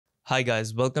Hi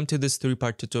guys, welcome to this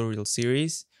 3-part tutorial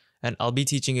series, and I'll be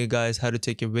teaching you guys how to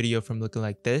take your video from looking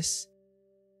like this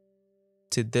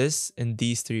to this in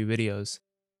these 3 videos.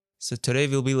 So today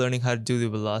we'll be learning how to do the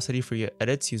velocity for your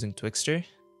edits using Twixtor.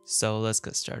 So let's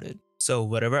get started. So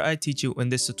whatever I teach you in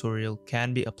this tutorial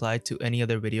can be applied to any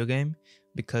other video game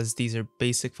because these are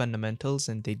basic fundamentals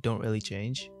and they don't really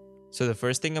change. So the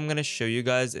first thing I'm going to show you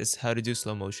guys is how to do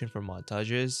slow motion for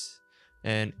montages.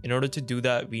 And in order to do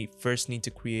that, we first need to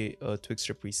create a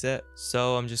Twixtor preset.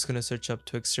 So I'm just going to search up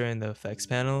Twixtor in the effects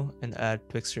panel and add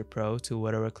Twixtor Pro to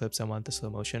whatever clips I want the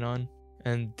slow motion on.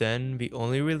 And then we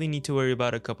only really need to worry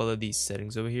about a couple of these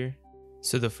settings over here.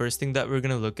 So the first thing that we're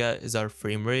going to look at is our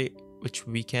frame rate, which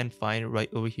we can find right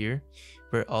over here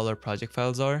where all our project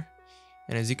files are.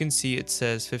 And as you can see, it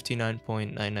says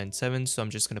 59.997, so I'm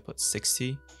just going to put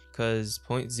 60 because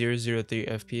 0.003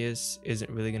 FPS isn't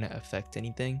really going to affect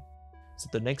anything. So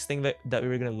the next thing that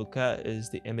we're going to look at is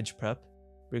the image prep.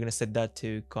 We're going to set that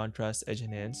to contrast, edge,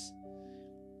 enhance.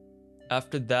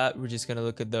 After that, we're just going to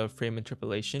look at the frame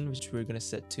interpolation, which we're going to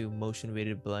set to motion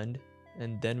weighted blend.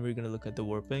 And then we're going to look at the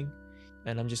warping.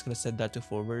 And I'm just going to set that to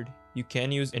forward. You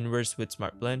can use inverse with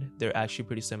smart blend. They're actually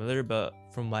pretty similar, but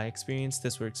from my experience,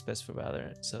 this works best for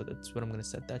Valorant. So that's what I'm going to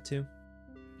set that to.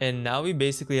 And now we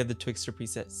basically have the Twixtor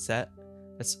preset set.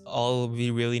 That's all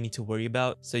we really need to worry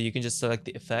about. So you can just select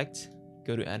the effect,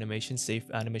 go to animation,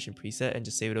 save animation preset, and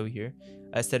just save it over here.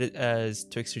 I set it as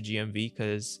Twixtor GMV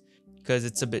because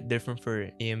it's a bit different for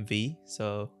AMV.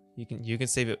 So you can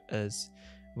save it as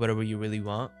whatever you really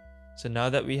want. So now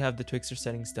that we have the Twixtor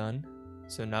settings done,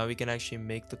 so now we can actually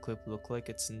make the clip look like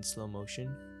it's in slow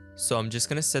motion. So I'm just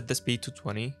gonna set the speed to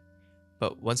 20.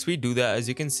 But once we do that, as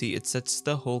you can see, it sets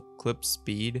the whole clip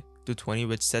speed to 20,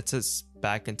 which sets us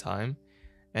back in time.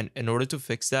 And in order to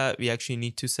fix that, we actually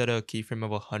need to set a keyframe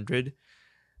of 100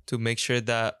 to make sure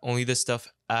that only the stuff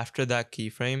after that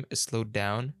keyframe is slowed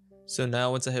down. So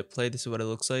now once I hit play, this is what it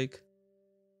looks like.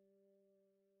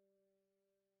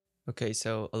 Okay,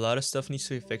 so a lot of stuff needs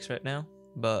to be fixed right now,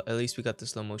 but at least we got the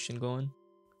slow motion going.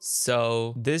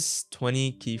 So this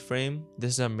 20 keyframe,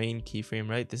 this is our main keyframe,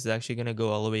 right? This is actually going to go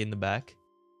all the way in the back.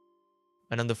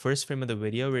 And on the first frame of the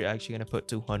video, we're actually going to put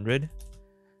 200.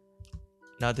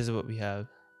 Now this is what we have.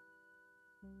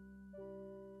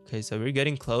 Okay, so we're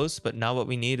getting close, but now what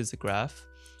we need is a graph.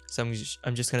 So I'm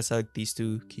just going to select these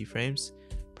 2 keyframes,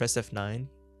 press F9.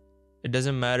 It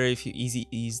doesn't matter if you easy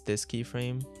ease this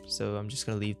keyframe, so I'm just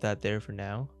going to leave that there for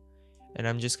now. And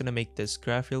I'm just going to make this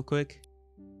graph real quick.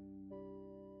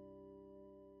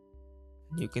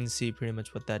 You can see pretty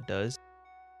much what that does.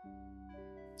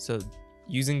 So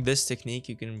using this technique,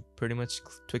 you can pretty much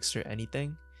Twixtor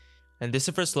anything. And this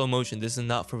is for slow motion. This is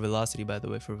not for velocity, by the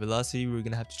way. For velocity, we're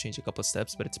going to have to change a couple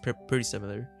steps, but it's pretty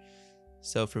similar.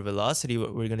 So for velocity,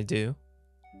 what we're going to do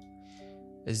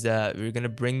is that we're going to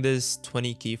bring this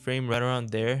 20 keyframe right around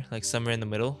there, like somewhere in the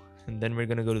middle. And then we're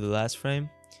going to go to the last frame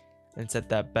and set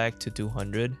that back to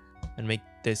 200 and make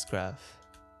this graph.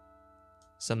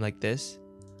 Something like this.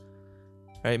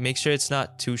 Right, make sure it's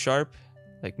not too sharp.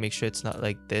 Like make sure it's not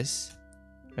like this,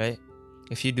 right?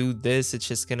 If you do this, it's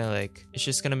just gonna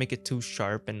make it too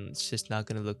sharp and it's just not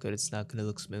gonna look good. It's not gonna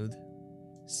look smooth.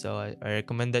 So I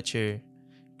recommend that your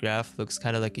graph looks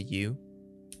kind of like a U,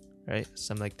 right?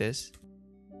 Something like this.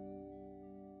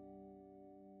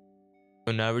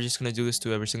 So now we're just gonna do this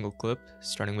to every single clip,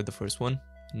 starting with the first one.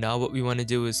 Now what we want to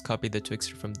do is copy the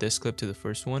Twixtor from this clip to the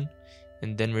first one.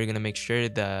 And then we're going to make sure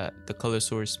that the color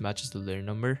source matches the layer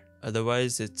number.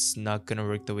 Otherwise, it's not going to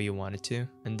work the way you want it to.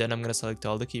 And then I'm going to select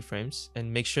all the keyframes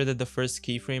and make sure that the first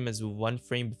keyframe is 1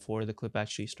 frame before the clip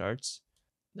actually starts.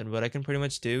 Then what I can pretty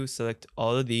much do is select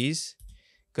all of these,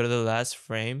 go to the last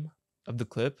frame of the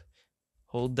clip,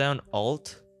 hold down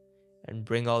Alt, and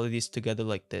bring all of these together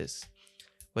like this.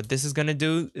 What this is going to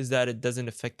do is that it doesn't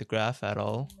affect the graph at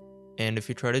all. And if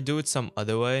you try to do it some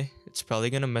other way, it's probably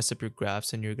going to mess up your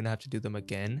graphs and you're going to have to do them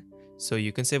again. So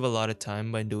you can save a lot of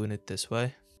time by doing it this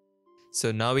way.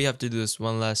 So now we have to do this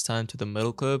one last time to the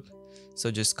middle clip. So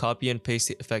just copy and paste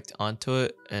the effect onto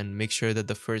it and make sure that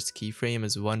the first keyframe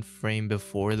is 1 frame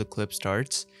before the clip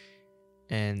starts.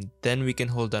 And then we can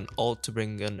hold down Alt to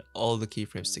bring in all the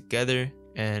keyframes together.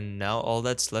 And now all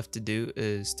that's left to do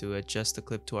is to adjust the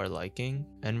clip to our liking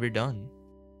and we're done.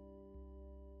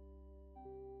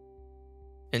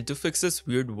 And to fix this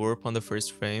weird warp on the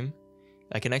first frame,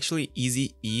 I can actually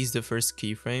easy ease the first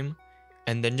keyframe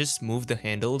and then just move the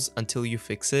handles until you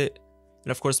fix it.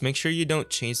 And of course, make sure you don't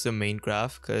change the main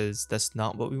graph because that's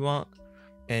not what we want.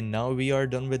 And now we are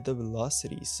done with the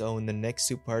velocity. So in the next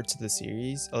 2 parts of the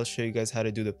series, I'll show you guys how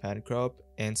to do the pan crop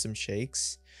and some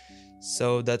shakes.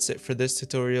 So that's it for this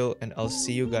tutorial, and I'll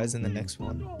see you guys in the next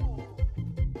one.